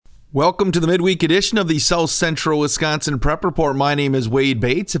Welcome to the midweek edition of the South Central Wisconsin Prep Report. My name is Wade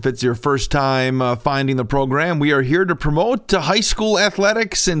Bates. If it's your first time finding the program, we are here to promote high school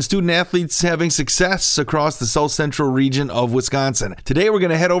athletics and student athletes having success across the South Central region of Wisconsin. Today, we're going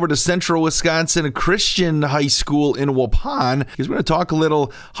to head over to Central Wisconsin Christian High School in Waupun because we're going to talk a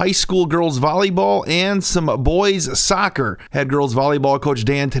little high school girls volleyball and some boys soccer. Head girls volleyball coach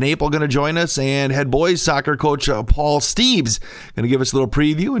Dan Tenaple going to join us, and head boys soccer coach Paul Steeves going to give us a little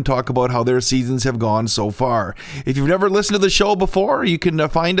preview and talk about how their seasons have gone so far. If you've never listened to the show before, you can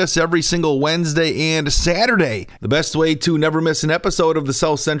find us every single Wednesday and Saturday. The best way to never miss an episode of the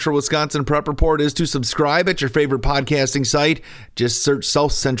South Central Wisconsin Prep Report is to subscribe at your favorite podcasting site. Just search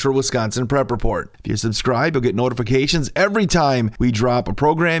South Central Wisconsin Prep Report. If you subscribe, you'll get notifications every time we drop a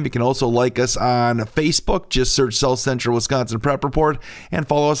program. You can also like us on Facebook. Just search South Central Wisconsin Prep Report and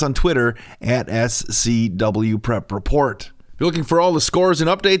follow us on Twitter at SCW Prep Report. If you're looking for all the scores and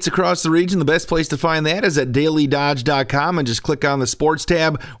updates across the region, the best place to find that is at dailydodge.com and just click on the sports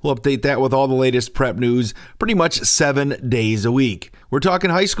tab. We'll update that with all the latest prep news pretty much 7 days a week. We're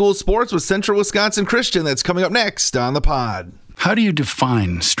talking high school sports with Central Wisconsin Christian. That's coming up next on the pod. How do you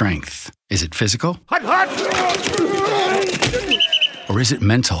define strength? Is it physical? Or is it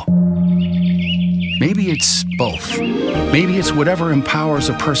mental? Maybe it's both. Maybe it's whatever empowers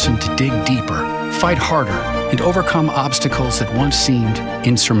a person to dig deeper, fight harder, and overcome obstacles that once seemed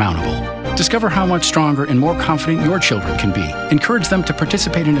insurmountable. Discover how much stronger and more confident your children can be. Encourage them to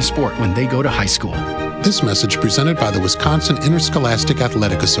participate in a sport when they go to high school. This message presented by the Wisconsin Interscholastic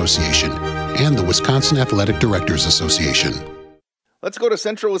Athletic Association and the Wisconsin Athletic Directors Association. Let's go to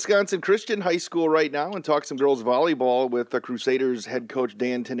Central Wisconsin Christian High School right now and talk some girls volleyball with the Crusaders head coach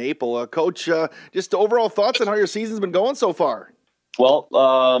Dan Tenaple. Coach, just overall thoughts on how your season's been going so far?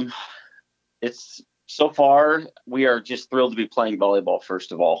 Well, it's so far we are just thrilled to be playing volleyball.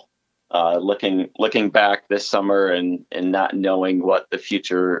 First of all, looking back this summer and not knowing what the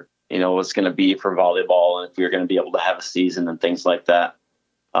future was going to be for volleyball and if we were going to be able to have a season and things like that.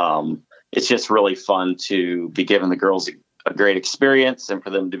 It's just really fun to be giving the girls a great experience and for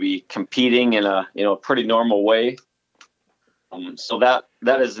them to be competing in a pretty normal way. So that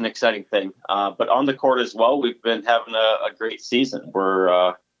is an exciting thing. But on the court as well, we've been having a great season.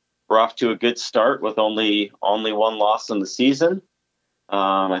 We're off to a good start with only one loss in the season.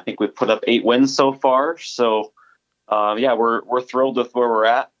 I think we've put up 8 wins so far. So we're thrilled with where we're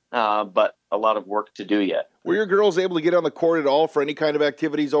at, but a lot of work to do yet. Were your girls able to get on the court at all for any kind of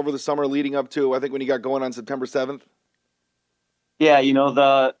activities over the summer leading up to, I think, when you got going on September 7th? Yeah,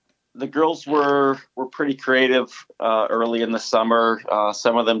 the girls were pretty creative early in the summer.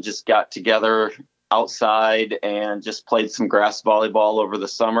 Some of them just got together outside and just played some grass volleyball over the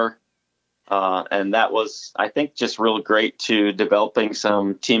summer. And that was, I think, just real great to developing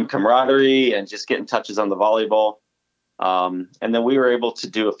some team camaraderie and just getting touches on the volleyball. And then we were able to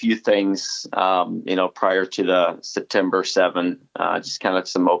do a few things, prior to the September 7, just kind of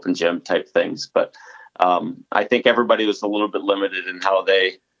some open gym type things. But I think everybody was a little bit limited in how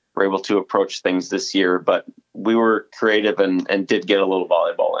they were able to approach things this year, but we were creative and did get a little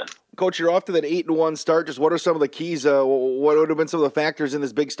volleyball in. Coach, you're off to that 8-1 start. Just what are some of the keys? What would have been some of the factors in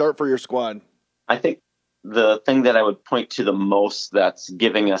this big start for your squad? I think the thing that I would point to the most that's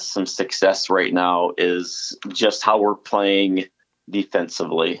giving us some success right now is just how we're playing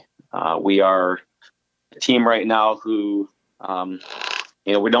defensively. We are a team right now who,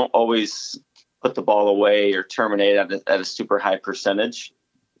 we don't always put the ball away or terminate at a super high percentage,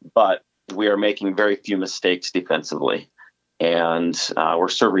 but we are making very few mistakes defensively. And we're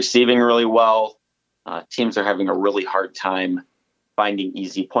still receiving really well. Teams are having a really hard time finding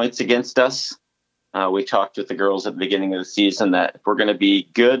easy points against us. We talked with the girls at the beginning of the season that if we're going to be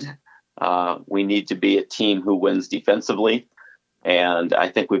good, we need to be a team who wins defensively. And I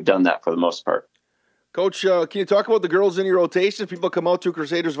think we've done that for the most part. Coach, can you talk about the girls in your rotation? If people come out to a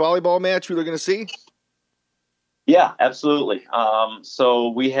Crusaders volleyball match, who they're going to see? Yeah, absolutely. So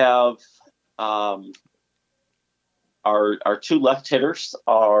we have our 2 left hitters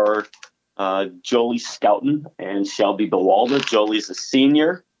are Jolie Scouten and Shelby Bewalda. Jolie's a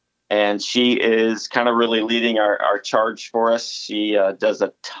senior, and she is kind of really leading our charge for us. She does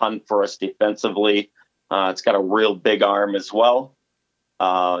a ton for us defensively. It's got a real big arm as well.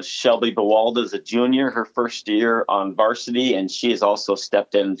 Shelby Bewalda is a junior, her first year on varsity, and she has also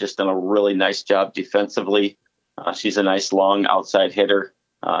stepped in and just done a really nice job defensively. She's a nice long outside hitter,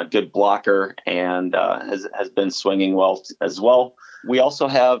 good blocker, and has been swinging well as well. We also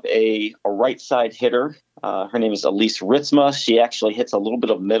have a right side hitter. Her name is Elise Ritzma. She actually hits a little bit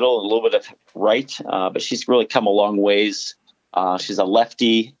of middle and a little bit of right, but she's really come a long ways She's a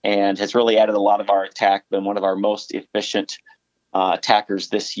lefty and has really added a lot of our attack, been one of our most efficient attackers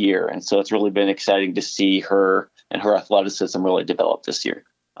this year. And so it's really been exciting to see her and her athleticism really develop this year.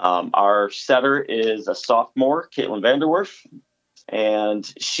 Our setter is a sophomore, Caitlin Vanderwerf, and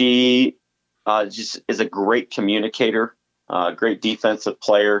she just is a great communicator, great defensive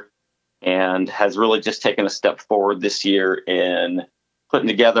player, and has really just taken a step forward this year in putting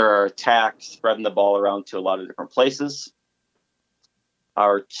together our attack, spreading the ball around to a lot of different places.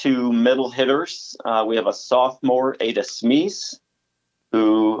 Our two middle hitters, we have a sophomore, Ada Smees,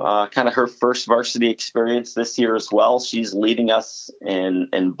 who kind of her first varsity experience this year as well. She's leading us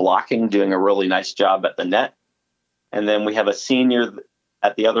in blocking, doing a really nice job at the net. And then we have a senior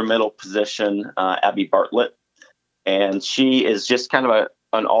at the other middle position, Abby Bartlett. And she is just kind of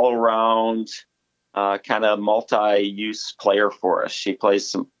an all-around kind of multi-use player for us. She plays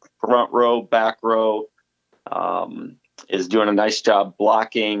some front row, back row, is doing a nice job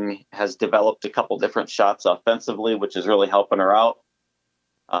blocking, has developed a couple different shots offensively, which is really helping her out.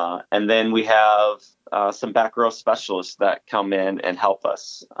 And then we have some back row specialists that come in and help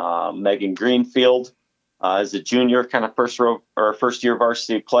us. Megan Greenfield is a junior, kind of first year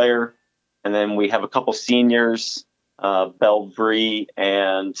varsity player. And then we have a couple seniors, Belle Bree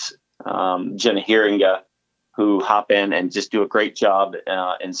and Jenna Heringa, who hop in and just do a great job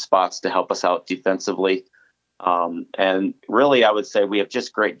in spots to help us out defensively. And really, I would say we have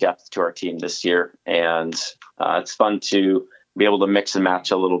just great depth to our team this year. And it's fun to be able to mix and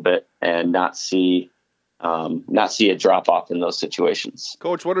match a little bit and not see a drop off in those situations.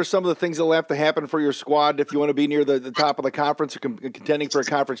 Coach, what are some of the things that will have to happen for your squad if you want to be near the top of the conference or contending for a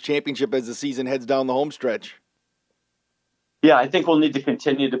conference championship as the season heads down the home stretch? Yeah, I think we'll need to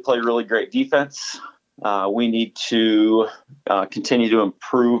continue to play really great defense. We need to continue to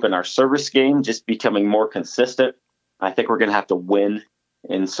improve in our service game, just becoming more consistent. I think we're going to have to win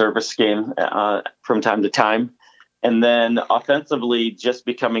in service game from time to time. And then offensively, just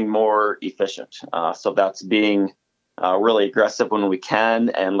becoming more efficient. So that's being really aggressive when we can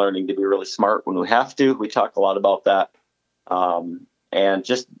and learning to be really smart when we have to. We talk a lot about that. And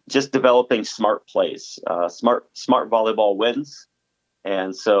just developing smart plays. Smart volleyball wins.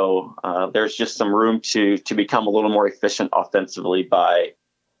 And so there's just some room to become a little more efficient offensively by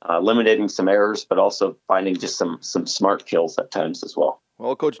eliminating some errors, but also finding just some smart kills at times as well.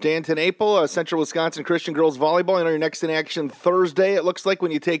 Well, Coach Dan TenNapel, Central Wisconsin Christian Girls Volleyball, I know you're next in action Thursday, it looks like,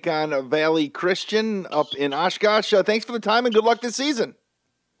 when you take on Valley Christian up in Oshkosh. Thanks for the time and good luck this season.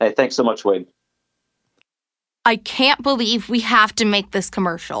 Hey, thanks so much, Wade. I can't believe we have to make this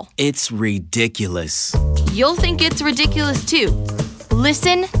commercial. It's ridiculous. You'll think it's ridiculous, too.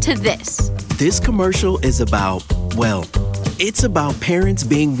 Listen to this. This commercial is about, well, it's about parents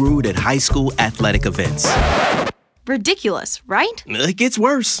being rude at high school athletic events. Ridiculous, right? It gets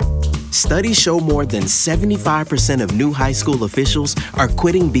worse. Studies show more than 75% of new high school officials are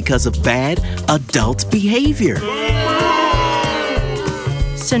quitting because of bad adult behavior.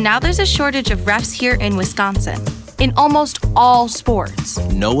 So now there's a shortage of refs here in Wisconsin, in almost all sports.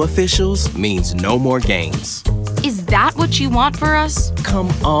 No officials means no more games. Is that what you want for us? Come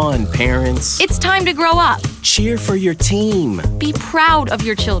on, parents. It's time to grow up. Cheer for your team. Be proud of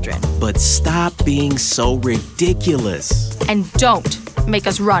your children. But stop being so ridiculous. And don't make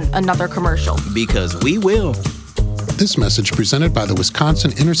us run another commercial. Because we will. This message presented by the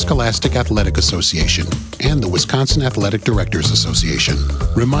Wisconsin Interscholastic Athletic Association and the Wisconsin Athletic Directors Association,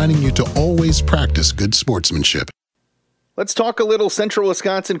 reminding you to always practice good sportsmanship. Let's talk a little Central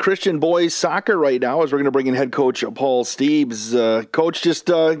Wisconsin Christian boys soccer right now as we're going to bring in head coach Paul Steebs. Coach, just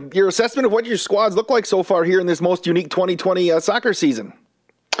your assessment of what your squads look like so far here in this most unique 2020 soccer season.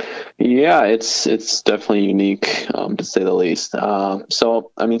 Yeah, it's definitely unique, to say the least.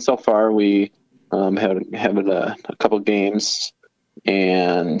 So far we had a couple games,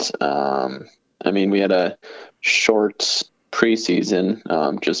 and we had a short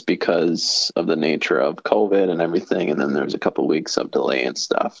preseason just because of the nature of COVID and everything, and then there's a couple weeks of delay and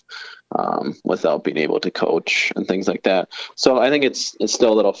stuff without being able to coach and things like that. So I think it's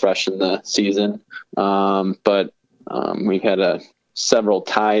still a little fresh in the season, but we've had several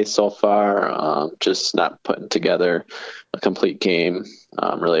ties so far, just not putting together a complete game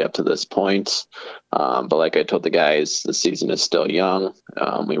really up to this point. But like I told the guys, the season is still young.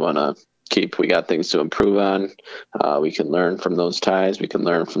 We got things to improve on. We can learn from those ties. We can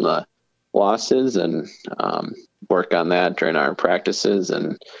learn from the losses and work on that during our practices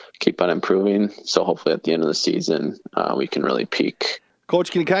and keep on improving. So hopefully at the end of the season, we can really peak Coach,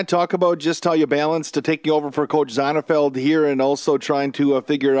 can you kind of talk about just how you balanced taking over for Coach Zonnefeld here and also trying to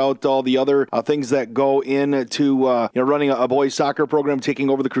figure out all the other things that go into running a boys soccer program, taking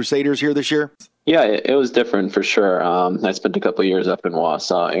over the Crusaders here this year? Yeah, it was different for sure. I spent a couple of years up in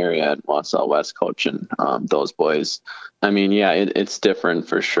Wausau area at Wausau West coaching those boys. I mean, yeah, it's different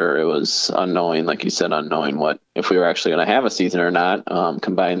for sure. It was unknowing, like you said, unknowing what if we were actually going to have a season or not.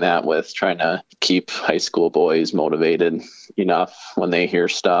 Combine that with trying to keep high school boys motivated enough when they hear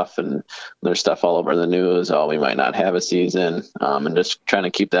stuff and there's stuff all over the news. Oh, we might not have a season, and just trying to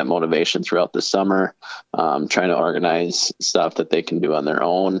keep that motivation throughout the summer. Trying to organize stuff that they can do on their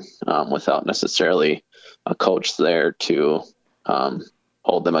own without necessarily a coach there to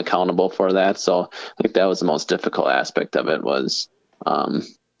hold them accountable for that. So I think that was the most difficult aspect of it was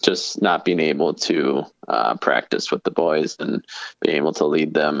just not being able to practice with the boys and being able to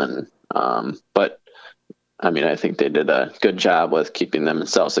lead them. And but I mean, I think they did a good job with keeping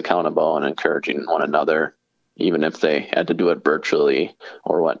themselves accountable and encouraging one another, even if they had to do it virtually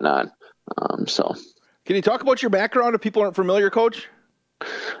or whatnot. So can you talk about your background if people aren't familiar, Coach?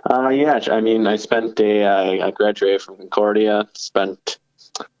 Yeah, I mean, I graduated from Concordia, spent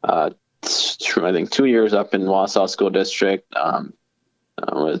I think 2 years up in Wausau School District. I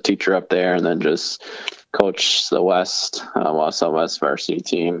was a teacher up there, and then just coached the Wausau West varsity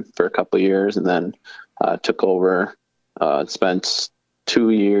team for a couple of years, and then took over. Spent 2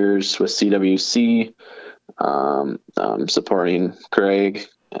 years with CWC, supporting Craig,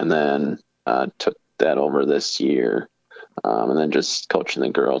 and then took that over this year, and then just coaching the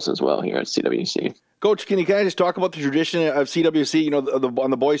girls as well here at CWC. Coach, can you kind of just talk about the tradition of CWC?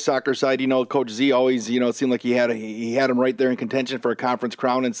 On the boys soccer side, Coach Z always, it seemed like he had him right there in contention for a conference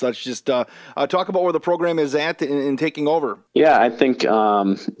crown and such. Just talk about where the program is at in taking over. Yeah, I think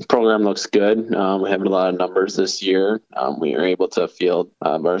the program looks good. We have a lot of numbers this year. We were able to field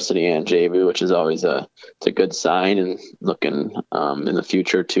varsity and JV, which is always it's a good sign. And looking in the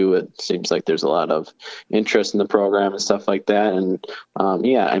future too, it seems like there's a lot of interest in the program and stuff like that. And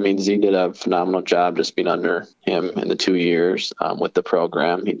yeah, I mean, Z did a phenomenal job just being under him in the 2 years with the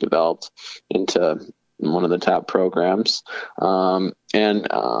program. He developed into one of the top programs. And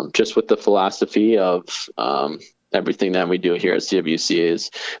just with the philosophy of everything that we do here at CWC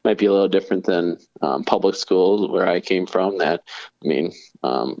might be a little different than public schools where I came from. That, I mean,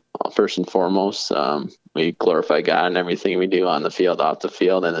 first and foremost, we glorify God in everything we do on the field, off the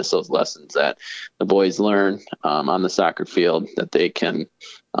field, and it's those lessons that the boys learn on the soccer field that they can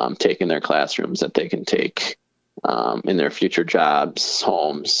take in their classrooms, that they can take in their future jobs,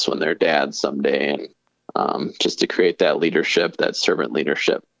 homes, when they're dads someday, and just to create that leadership, that servant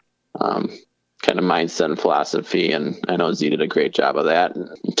leadership kind of mindset and philosophy. And I know Z did a great job of that. And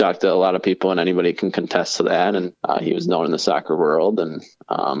he talked to a lot of people, and anybody can contest to that. And he was known in the soccer world. And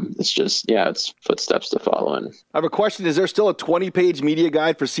it's just, it's footsteps to follow. And I have a question. Is there still a 20-page media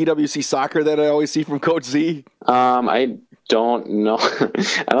guide for CWC soccer that I always see from Coach Z? I don't know.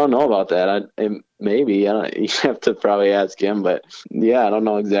 I don't know about that. Maybe you have to probably ask him, but yeah, I don't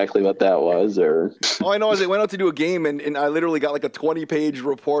know exactly what that was. Or all I know is they went out to do a game, and I literally got like a 20-page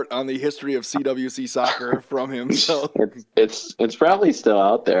report on the history of CWC soccer from him. So it's probably still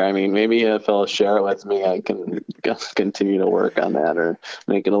out there. I mean, maybe if he'll share it with me, I can continue to work on that or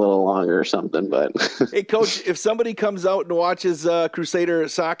make it a little longer or something. But hey, Coach, if somebody comes out and watches Crusader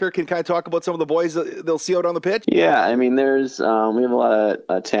soccer, can kind of talk about some of the boys that they'll see out on the pitch? Yeah, I mean, we have a lot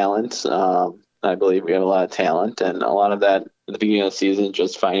of talent. I believe we have a lot of talent, and a lot of that at the beginning of the season,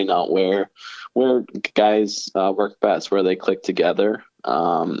 just finding out where guys work best, where they click together.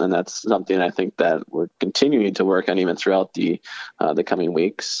 And that's something I think that we're continuing to work on even throughout the coming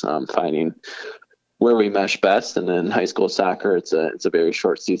weeks, finding where we mesh best. And in high school soccer, it's a very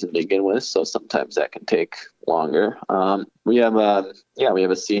short season to begin with, so sometimes that can take longer. We have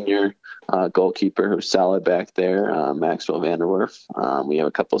a senior goalkeeper who's solid back there, Maxwell Vanderwerf. We have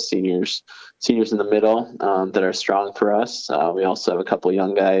a couple of seniors in the middle that are strong for us. We also have a couple of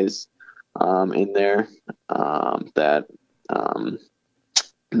young guys in there that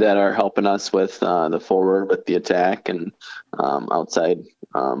are helping us with the forward, with the attack, and outside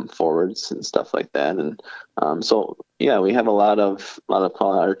forwards and stuff like that. And so yeah, we have a lot of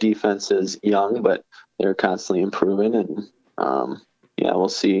our defense is young, but they're constantly improving. And we'll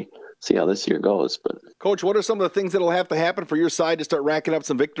see how this year goes. But Coach, what are some of the things that'll have to happen for your side to start racking up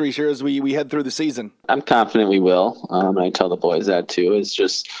some victories here as we head through the season? I'm confident we will. And I tell the boys that too, is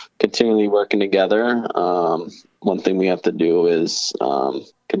just continually working together. One thing we have to do is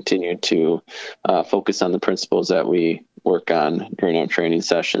continue to focus on the principles that we work on during our training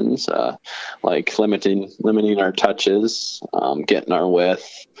sessions, like limiting our touches, getting our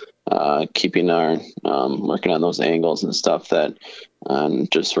width, keeping our working on those angles and stuff, that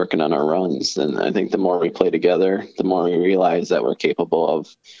just working on our runs. And I think the more we play together, the more we realize that we're capable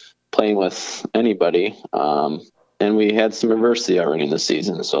of playing with anybody. And we had some adversity already in the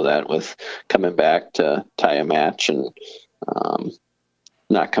season, so that with coming back to tie a match and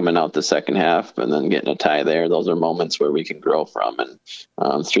not coming out the second half and then getting a tie there, those are moments where we can grow from.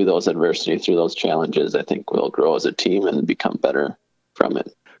 And through those adversity, through those challenges, I think we'll grow as a team and become better from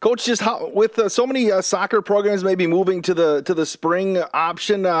it. Coach, just how, with so many soccer programs maybe moving to the spring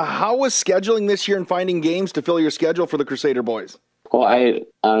option, how was scheduling this year and finding games to fill your schedule for the Crusader boys? Well, I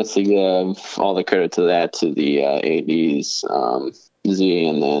honestly give all the credit to the ADs, Z,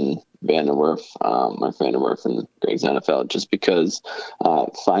 and then Vanderwerf, Mark Vanderwerf and Greg Zenefeld, just because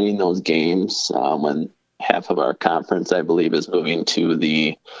finding those games when half of our conference, I believe, is moving to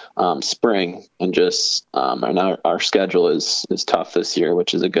the spring, and just and our schedule is tough this year,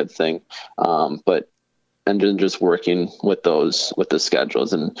 which is a good thing. But just working with the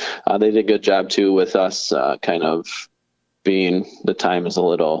schedules, and they did a good job too with us, kind of being the time is a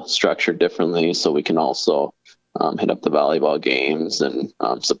little structured differently, so we can also hit up the volleyball games and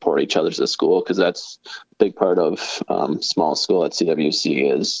support each other as a school, because that's a big part of small school at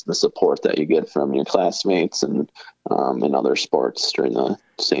CWC is the support that you get from your classmates and in other sports during the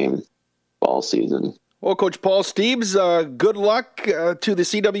same fall season. Well, Coach Paul Steebs, good luck to the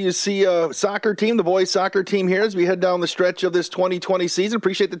CWC soccer team, the boys soccer team here as we head down the stretch of this 2020 season.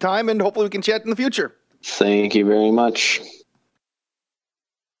 Appreciate the time, and hopefully we can chat in the future. Thank you very much.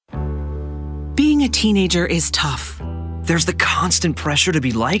 Being a teenager is tough. There's the constant pressure to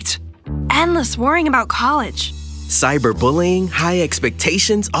be liked. Endless worrying about college. Cyberbullying, high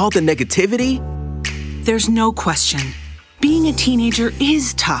expectations, all the negativity. There's no question. Being a teenager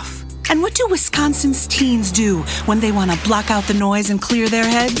is tough. And what do Wisconsin's teens do when they want to block out the noise and clear their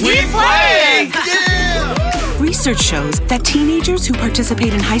heads? We play! Research shows that teenagers who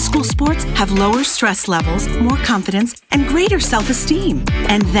participate in high school sports have lower stress levels, more confidence, and greater self-esteem.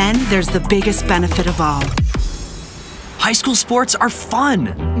 And then there's the biggest benefit of all. High school sports are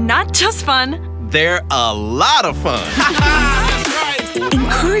fun. Not just fun. They're a lot of fun.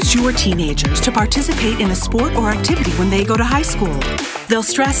 Encourage your teenagers to participate in a sport or activity when they go to high school. They'll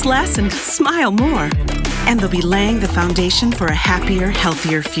stress less and smile more. And they'll be laying the foundation for a happier,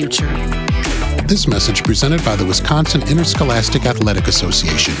 healthier future. This message presented by the Wisconsin Interscholastic Athletic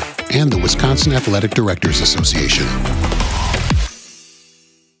Association and the Wisconsin Athletic Directors Association.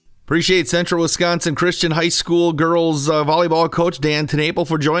 Appreciate Central Wisconsin Christian High School girls volleyball coach Dan Tenaple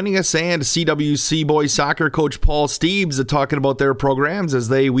for joining us, and CWC boys soccer coach Paul Steebs talking about their programs as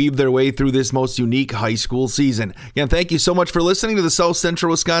they weave their way through this most unique high school season. Again, thank you so much for listening to the South Central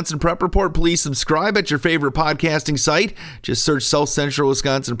Wisconsin Prep Report. Please subscribe at your favorite podcasting site. Just search South Central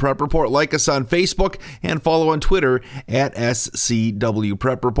Wisconsin Prep Report. Like us on Facebook and follow on Twitter at SCW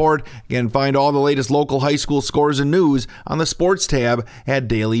Prep Report. Again, find all the latest local high school scores and news on the sports tab at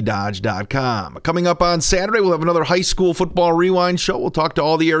daily.com. Coming up on Saturday, we'll have another high school football rewind show. We'll talk to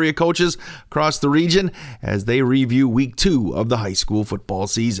all the area coaches across the region as they review week 2 of the high school football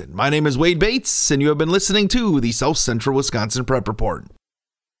season. My name is Wade Bates, and you have been listening to the South Central Wisconsin Prep Report.